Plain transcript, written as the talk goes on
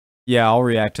Yeah, I'll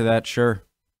react to that, sure.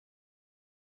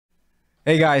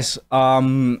 Hey guys, all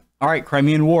right,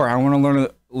 Crimean War. I want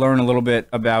to learn a little bit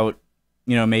about,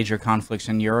 major conflicts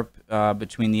in Europe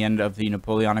between the end of the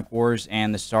Napoleonic Wars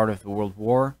and the start of the World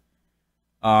War.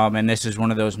 And this is one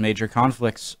of those major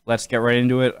conflicts. Let's get right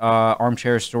into it.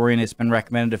 Armchair Historian, it's been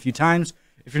recommended a few times.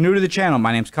 If you're new to the channel,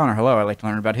 my name's Connor. Hello, I like to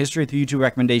learn about history through YouTube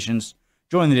recommendations.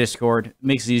 Join the Discord. It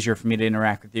makes it easier for me to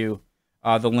interact with you.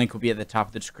 The link will be at the top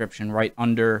of the description, right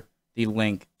under the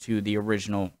link to the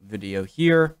original video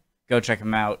here. Go check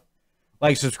them out.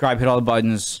 Like, subscribe, hit all the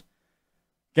buttons.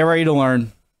 Get ready to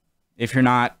learn. If you're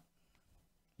not,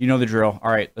 you know the drill.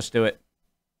 All right, let's do it.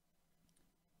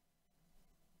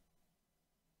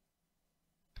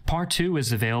 Part 2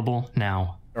 is available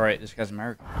now. All right, this guy's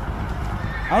American.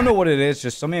 I don't know what it is,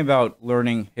 just something about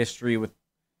learning history with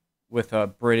a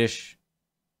British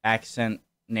accent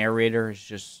narrator is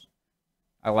just,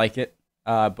 I like it,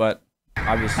 but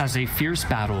obviously. As a fierce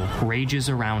battle rages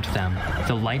around them,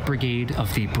 the Light Brigade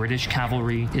of the British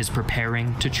Cavalry is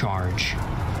preparing to charge.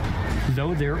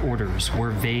 Though their orders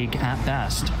were vague at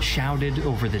best, shouted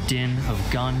over the din of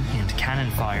gun and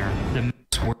cannon fire, the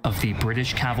of the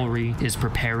British Cavalry is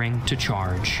preparing to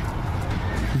charge.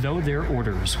 Though their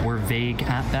orders were vague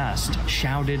at best,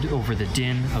 shouted over the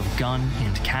din of gun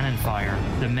and cannon fire,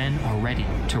 the men are ready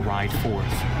to ride forth.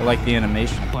 I like the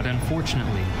animation. But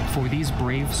unfortunately, for these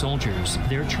brave soldiers,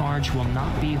 their charge will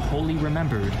not be wholly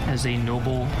remembered as a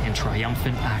noble and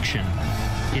triumphant action.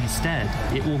 Instead,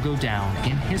 it will go down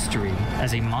in history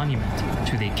as a monument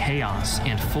to the chaos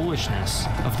and foolishness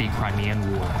of the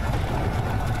Crimean War.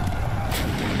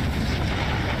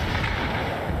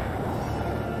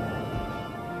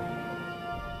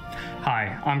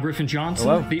 Hi, I'm Griffin Johnson,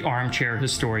 Hello. the Armchair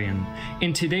Historian.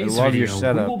 In today's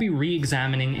video, we will be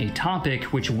re-examining a topic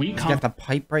which we call... Got the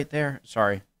pipe right there?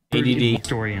 Sorry. ADD.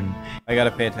 Historian. I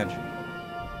gotta pay attention.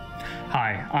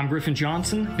 Hi, I'm Griffin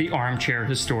Johnson, the Armchair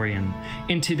Historian.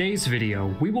 In today's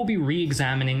video, we will be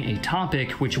re-examining a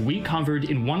topic which we covered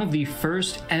in one of the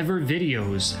first ever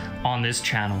videos on this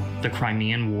channel, the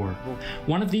Crimean War.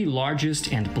 One of the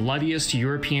largest and bloodiest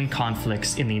European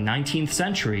conflicts in the 19th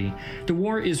century, the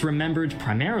war is remembered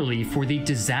primarily for the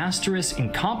disastrous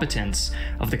incompetence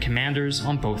of the commanders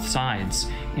on both sides,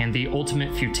 and the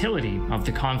ultimate futility of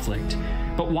the conflict.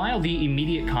 But while the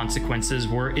immediate consequences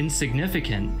were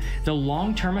insignificant, the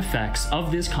long-term effects of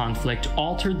this conflict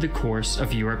altered the course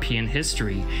of European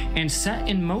history and set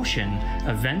in motion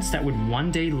events that would one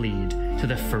day lead to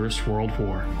the First World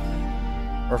War.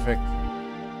 Perfect.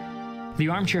 The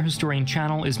Armchair Historian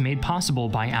channel is made possible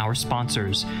by our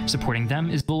sponsors. Supporting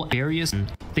them is various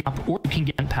the up or you can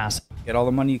get past. Get all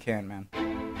the money you can, man.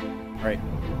 All right.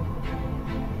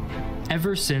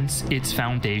 Ever since its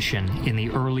foundation in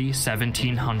the early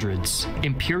 1700s,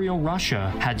 Imperial Russia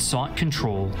had sought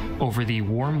control over the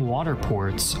warm water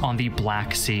ports on the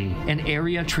Black Sea, an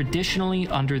area traditionally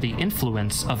under the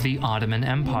influence of the Ottoman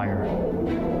Empire.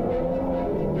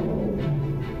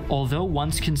 Although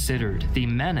once considered the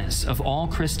menace of all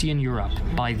Christian Europe,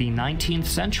 by the 19th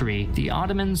century, the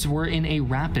Ottomans were in a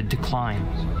rapid decline.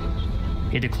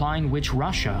 A decline which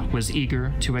Russia was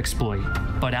eager to exploit.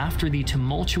 But after the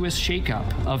tumultuous shakeup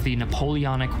of the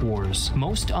Napoleonic Wars,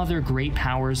 most other great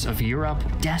powers of Europe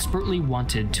desperately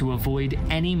wanted to avoid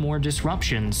any more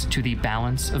disruptions to the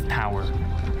balance of power,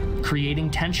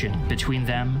 creating tension between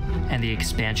them and the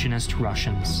expansionist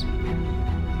Russians.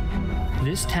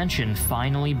 This tension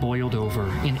finally boiled over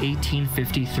in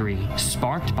 1853,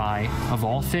 sparked by, of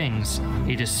all things,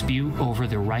 a dispute over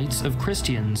the rights of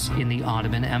Christians in the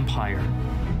Ottoman Empire.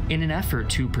 In an effort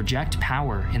to project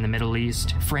power in the Middle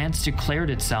East, France declared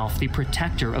itself the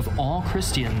protector of all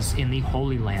Christians in the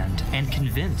Holy Land and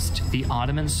convinced the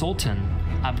Ottoman Sultan,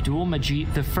 Abdul-Majid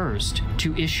I,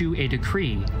 to issue a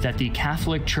decree that the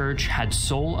Catholic Church had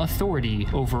sole authority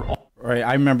over all. Right,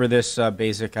 I remember this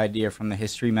basic idea from the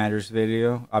History Matters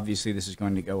video. Obviously, this is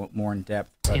going to go more in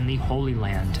depth. In the Holy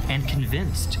Land, and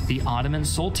convinced the Ottoman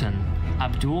Sultan,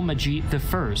 Abdul-Majid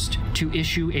I, to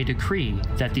issue a decree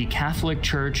that the Catholic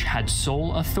Church had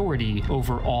sole authority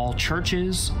over all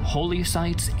churches, holy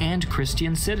sites, and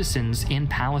Christian citizens in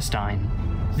Palestine.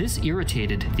 This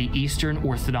irritated the Eastern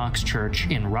Orthodox Church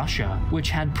in Russia,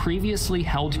 which had previously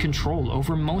held control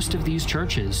over most of these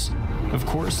churches. Of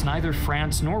course, neither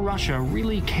France nor Russia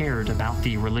really cared about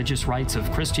the religious rights of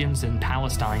Christians in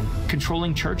Palestine.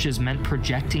 Controlling churches meant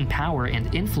projecting power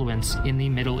and influence in the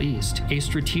Middle East, a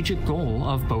strategic goal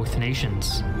of both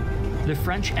nations. The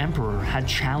French emperor had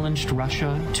challenged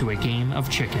Russia to a game of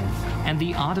chicken, and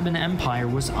the Ottoman Empire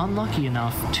was unlucky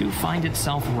enough to find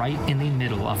itself right in the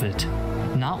middle of it.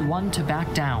 Not one to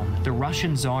back down, the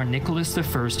Russian Tsar Nicholas I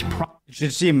It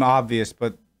should seem obvious,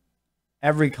 but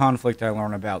every conflict I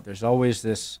learn about, there's always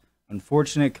this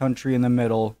unfortunate country in the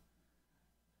middle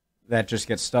that just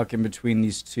gets stuck in between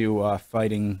these two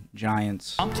fighting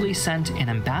giants. promptly sent an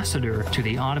ambassador to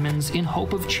the Ottomans in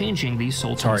hope of changing the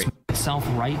Sultan's itself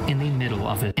right in the middle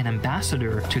of it. An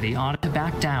ambassador to the Ottomans to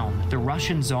back down. The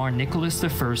Russian Tsar Nicholas I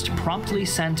promptly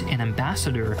sent an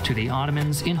ambassador to the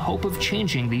Ottomans in hope of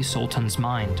changing the Sultan's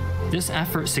mind. This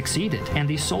effort succeeded, and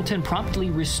the Sultan promptly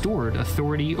restored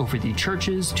authority over the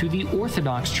churches to the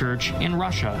Orthodox Church in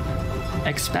Russia.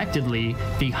 Expectedly,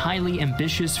 the highly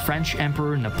ambitious French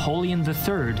Emperor Napoleon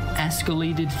III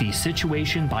escalated the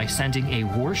situation by sending a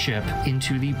warship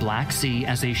into the Black Sea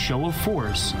as a show of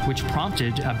force, which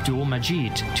prompted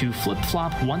Abdul-Majid to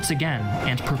flip-flop once again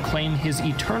and proclaim his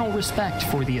eternal respect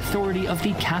for the authority of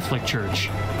the Catholic Church.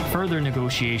 Further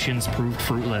negotiations proved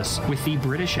fruitless, with the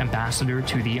British ambassador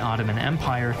to the Ottoman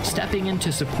Empire stepping in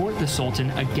to support the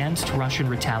Sultan against Russian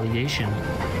retaliation.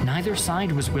 Neither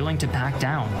side was willing to back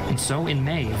down, and so in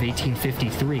May of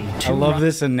 1853, I love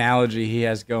this analogy he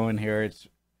has going here. It's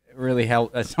really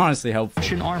it's honestly helpful.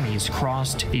 Russian armies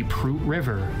crossed the Prut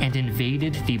River and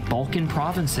invaded the Balkan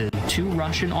provinces. Two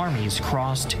Russian armies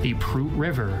crossed the Prut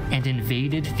River and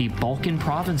invaded the Balkan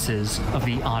provinces of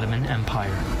the Ottoman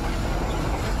Empire.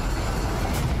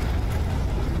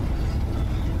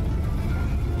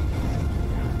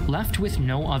 Left with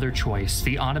no other choice,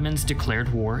 the Ottomans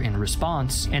declared war in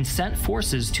response and sent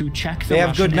forces to check the Russian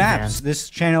advance. They have good maps. This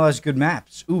channel has good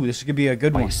maps. Ooh, this could be a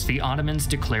good one. The Ottomans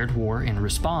declared war in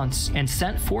response and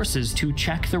sent forces to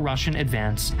check the Russian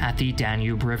advance at the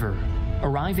Danube River.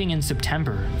 Arriving in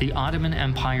September, the Ottoman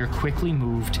Empire quickly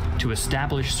moved to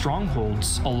establish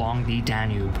strongholds along the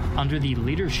Danube under the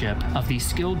leadership of the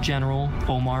skilled general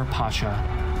Omar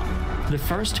Pasha. The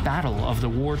first battle of the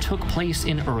war took place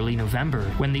in early November,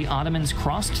 when the Ottomans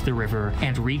crossed the river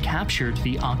and recaptured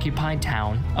the occupied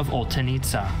town of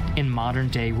Oltenitsa in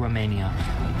modern-day Romania.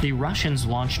 The Russians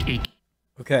launched a...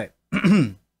 Okay.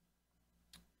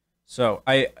 So,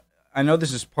 I know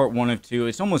this is part 1 of 2.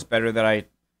 It's almost better that I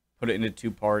put it into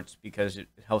 2 parts because it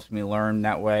helps me learn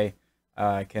that way.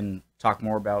 I can talk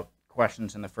more about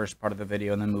questions in the first part of the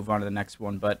video and then move on to the next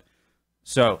one, but...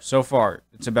 So far,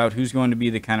 it's about who's going to be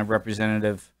the kind of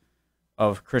representative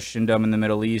of Christendom in the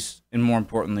Middle East, and more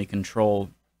importantly,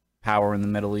 control power in the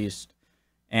Middle East.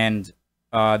 And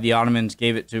the Ottomans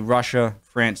gave it to Russia.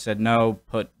 France said no,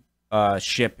 put a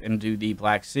ship into the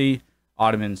Black Sea.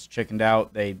 Ottomans chickened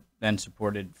out. They then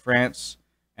supported France.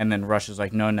 And then Russia's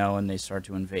like, no, and they start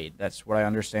to invade. That's what I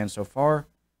understand so far.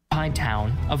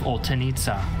 Town of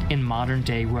Oltenitsa in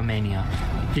modern-day Romania.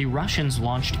 The Russians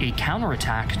launched a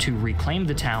counterattack to reclaim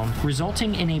the town,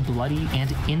 resulting in a bloody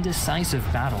and indecisive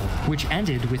battle, which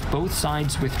ended with both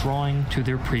sides withdrawing to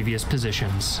their previous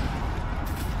positions.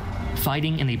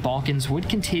 Fighting in the Balkans would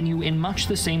continue in much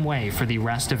the same way for the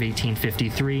rest of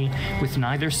 1853, with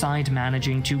neither side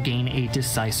managing to gain a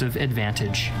decisive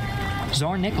advantage.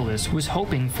 Tsar Nicholas was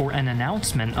hoping for an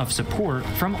announcement of support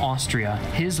from Austria,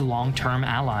 his long-term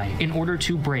ally, in order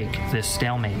to break this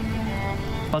stalemate.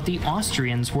 But the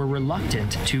Austrians were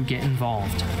reluctant to get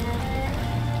involved.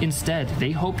 Instead,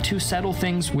 they hoped to settle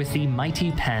things with the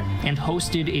mighty pen and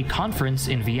hosted a conference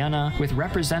in Vienna with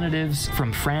representatives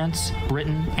from France,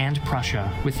 Britain, and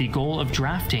Prussia, with the goal of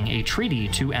drafting a treaty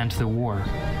to end the war.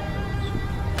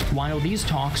 While these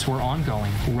talks were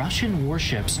ongoing, Russian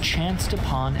warships chanced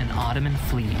upon an Ottoman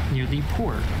fleet near the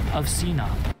port of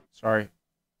Sinop. Sorry.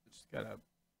 Just got up.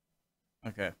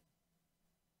 Okay.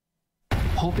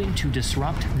 Hoping to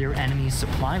disrupt their enemy's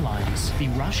supply lines, the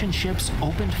Russian ships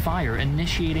opened fire,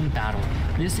 initiating battle.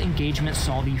 This engagement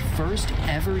saw the first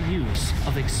ever use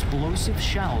of explosive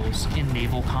shells in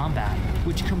naval combat,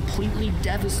 which completely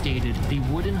devastated the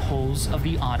wooden hulls of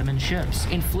the Ottoman ships,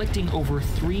 inflicting over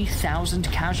 3,000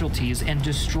 casualties and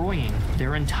destroying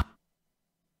their entire...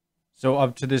 So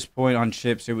up to this point on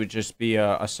ships, it would just be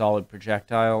a solid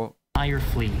projectile?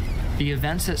 Fleet. The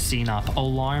events at Sinop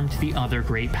alarmed the other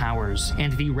great powers,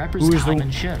 and the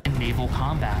representative ship in naval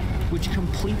combat, which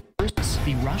completely...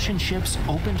 The Russian ships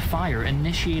opened fire,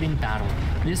 initiating battle.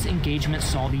 This engagement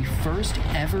saw the first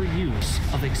ever use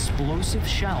of explosive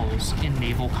shells in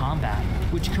naval combat,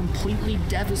 which completely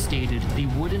devastated the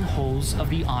wooden hulls of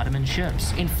the Ottoman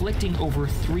ships, inflicting over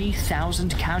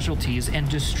 3,000 casualties and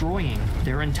destroying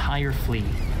their entire fleet.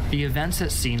 The events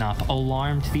at Sinop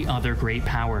alarmed the other great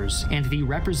powers, and the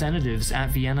representatives at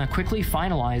Vienna quickly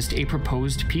finalized a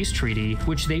proposed peace treaty,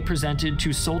 which they presented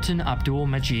to Sultan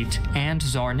Abdul-Majid and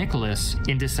Tsar Nicholas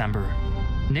in December.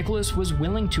 Nicholas was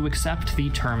willing to accept the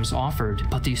terms offered,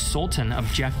 but the Sultan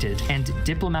objected, and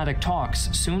diplomatic talks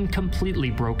soon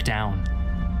completely broke down.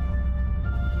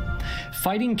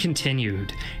 Fighting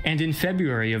continued, and in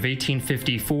February of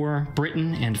 1854,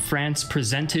 Britain and France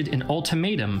presented an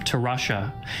ultimatum to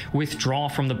Russia: withdraw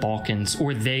from the Balkans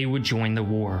or they would join the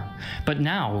war. But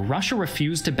now, Russia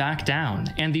refused to back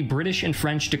down, and the British and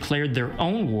French declared their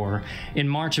own war in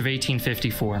March of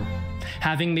 1854.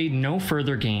 Having made no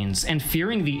further gains, and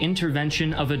fearing the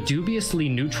intervention of a dubiously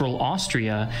neutral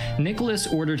Austria, Nicholas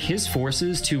ordered his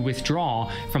forces to withdraw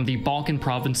from the Balkan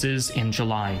provinces in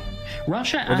July.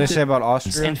 Russia What did they say about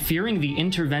Austria? And fearing the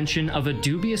intervention of a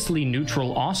dubiously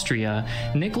neutral Austria,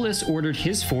 Nicholas ordered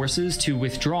his forces to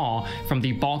withdraw from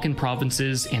the Balkan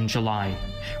provinces in July.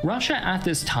 Russia at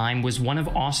this time was one of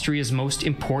Austria's most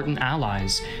important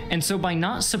allies, and so by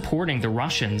not supporting the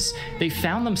Russians, they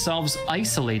found themselves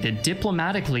isolated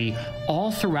diplomatically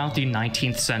all throughout the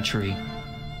 19th century.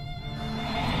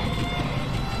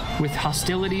 With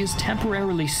hostilities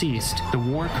temporarily ceased, the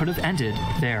war could have ended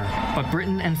there. But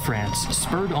Britain and France,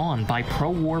 spurred on by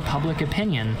pro-war public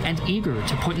opinion and eager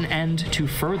to put an end to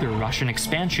further Russian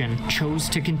expansion, chose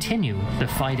to continue the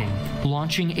fighting,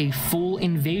 launching a full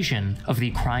invasion of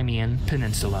the Crimean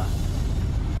Peninsula.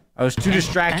 I was too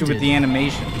distracted with the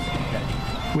animations.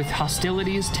 With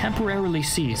hostilities temporarily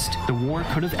ceased, the war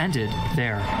could have ended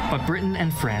there. But Britain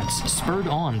and France, spurred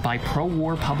on by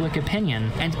pro-war public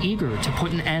opinion and eager to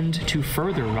put an end to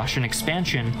further Russian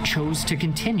expansion, chose to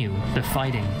continue the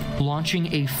fighting,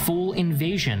 launching a full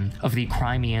invasion of the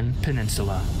Crimean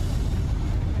Peninsula.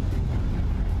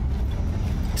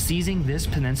 Seizing this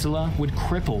peninsula would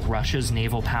cripple Russia's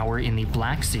naval power in the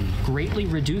Black Sea, greatly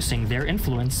reducing their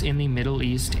influence in the Middle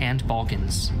East and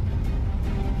Balkans.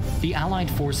 The Allied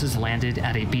forces landed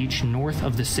at a beach north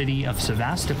of the city of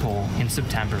Sevastopol in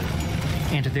September,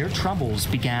 and their troubles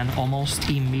began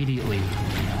almost immediately.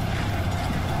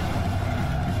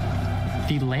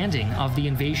 The landing of the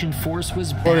invasion force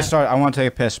was Before we start, I want to take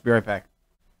a piss. Be right back.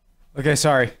 Okay,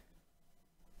 sorry.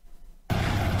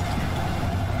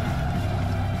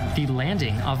 The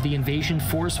landing of the invasion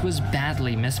force was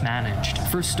badly mismanaged.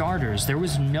 For starters, there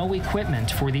was no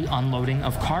equipment for the unloading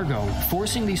of cargo,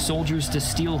 forcing the soldiers to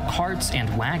steal carts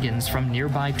and wagons from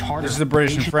nearby Tartar. This is the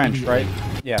British and French, right?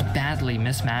 Yeah. Badly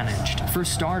mismanaged. For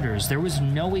starters, there was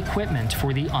no equipment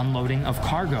for the unloading of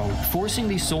cargo, forcing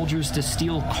the soldiers to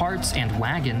steal carts and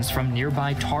wagons from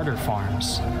nearby Tartar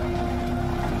farms.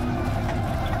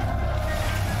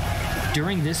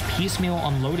 During this piecemeal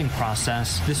unloading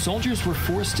process, the soldiers were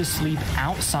forced to sleep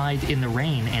outside in the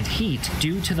rain and heat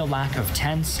due to the lack of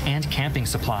tents and camping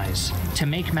supplies. To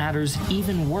make matters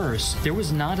even worse, there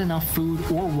was not enough food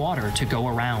or water to go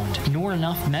around, nor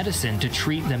enough medicine to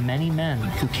treat the many men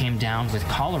who came down with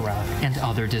cholera and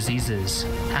other diseases.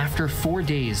 After 4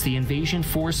 days, the invasion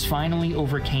force finally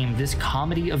overcame this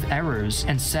comedy of errors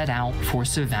and set out for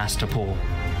Sevastopol.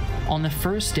 On the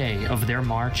first day of their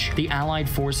march, the Allied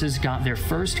forces got their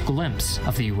first glimpse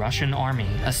of the Russian army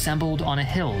assembled on a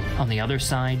hill on the other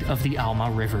side of the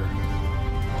Alma River.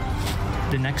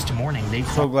 The next morning, they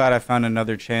So glad I found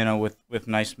another channel with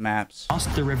nice maps.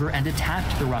 crossed the river and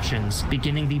attacked the Russians,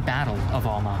 beginning the Battle of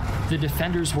Alma. The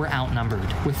defenders were outnumbered,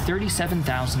 with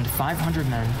 37,500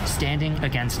 men standing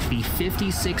against the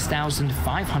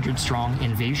 56,500-strong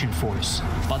invasion force.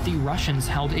 But the Russians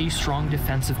held a strong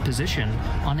defensive position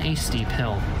on a steep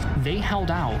hill. They held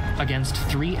out against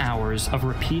 3 hours of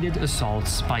repeated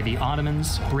assaults by the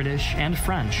Ottomans, British, and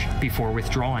French before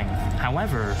withdrawing.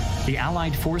 However, the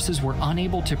Allied forces were unable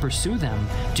to pursue them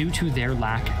due to their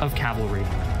lack of cavalry.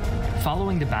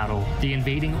 Following the battle, the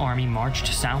invading army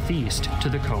marched southeast to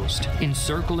the coast,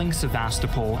 encircling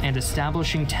Sevastopol and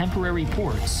establishing temporary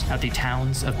ports at the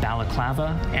towns of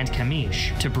Balaclava and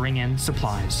Kamish to bring in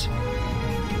supplies.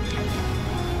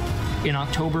 In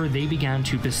October, they began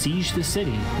to besiege the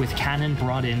city with cannon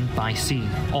brought in by sea,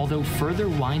 although further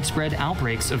widespread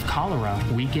outbreaks of cholera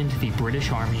weakened the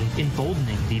British army,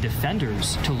 emboldening the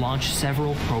defenders to launch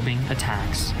several probing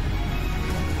attacks.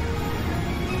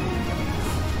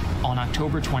 On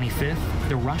October 25th,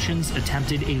 the Russians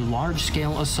attempted a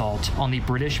large-scale assault on the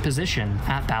British position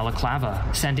at Balaclava,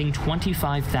 sending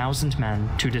 25,000 men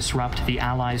to disrupt the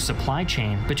Allies' supply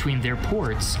chain between their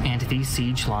ports and the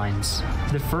siege lines.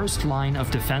 The first line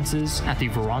of defenses at the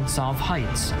Vorontsov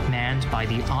Heights, manned by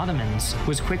the Ottomans,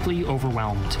 was quickly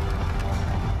overwhelmed,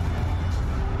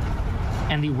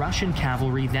 and the Russian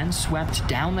cavalry then swept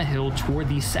down the hill toward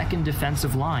the second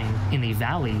defensive line in the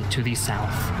valley to the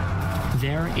south.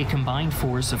 There, a combined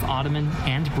force of Ottoman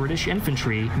and British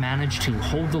infantry managed to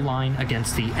hold the line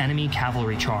against the enemy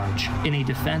cavalry charge in a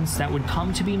defense that would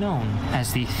come to be known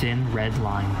as the Thin Red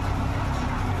Line.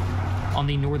 On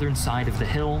the northern side of the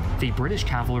hill, the British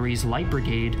cavalry's light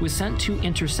brigade was sent to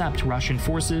intercept Russian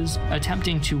forces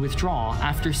attempting to withdraw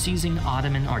after seizing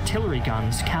Ottoman artillery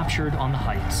guns captured on the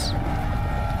heights.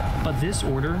 But this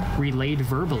order, relayed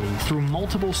verbally through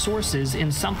multiple sources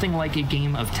in something like a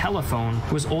game of telephone,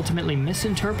 was ultimately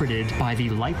misinterpreted by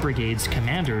the Light Brigade's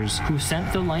commanders, who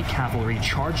sent the light cavalry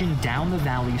charging down the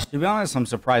valleys. To be honest, I'm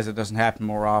surprised it doesn't happen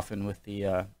more often with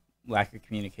the lack of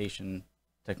communication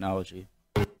technology.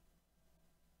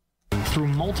 Through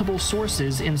multiple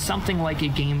sources in something like a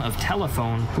game of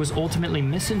telephone, was ultimately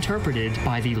misinterpreted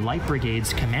by the Light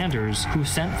Brigade's commanders, who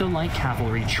sent the light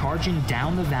cavalry charging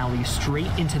down the valley straight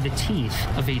into the teeth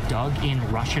of a dug-in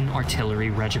Russian artillery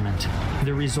regiment.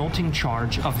 The resulting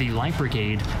charge of the Light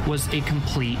Brigade was a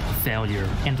complete failure,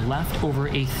 and left over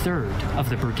a third of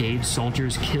the brigade's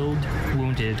soldiers killed,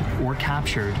 wounded, or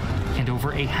captured, and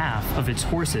over a half of its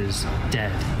horses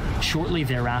dead. Shortly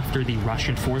thereafter, the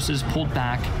Russian forces pulled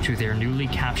back to their newly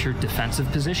captured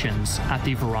defensive positions at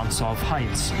the Vorontsov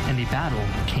Heights, and the battle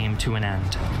came to an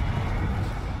end.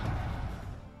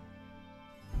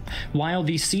 While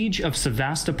the siege of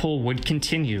Sevastopol would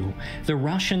continue, the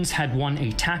Russians had won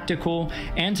a tactical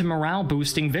and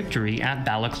morale-boosting victory at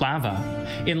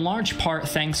Balaclava, in large part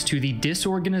thanks to the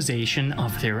disorganization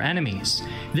of their enemies.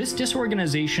 This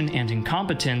disorganization and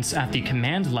incompetence at the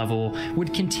command level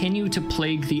would continue to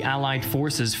plague the Allied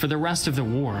forces for the rest of the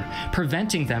war,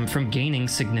 preventing them from gaining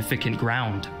significant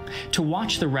ground. To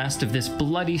watch the rest of this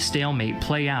bloody stalemate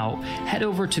play out, head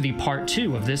over to the part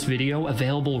 2 of this video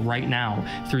available right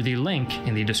now through the link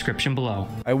in the description below.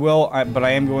 But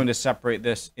I am going to separate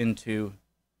this into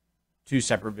 2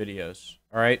 separate videos,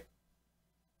 alright?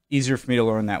 Easier for me to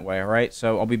learn that way, alright?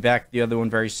 So I'll be back with the other one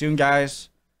very soon, guys.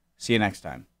 See you next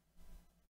time.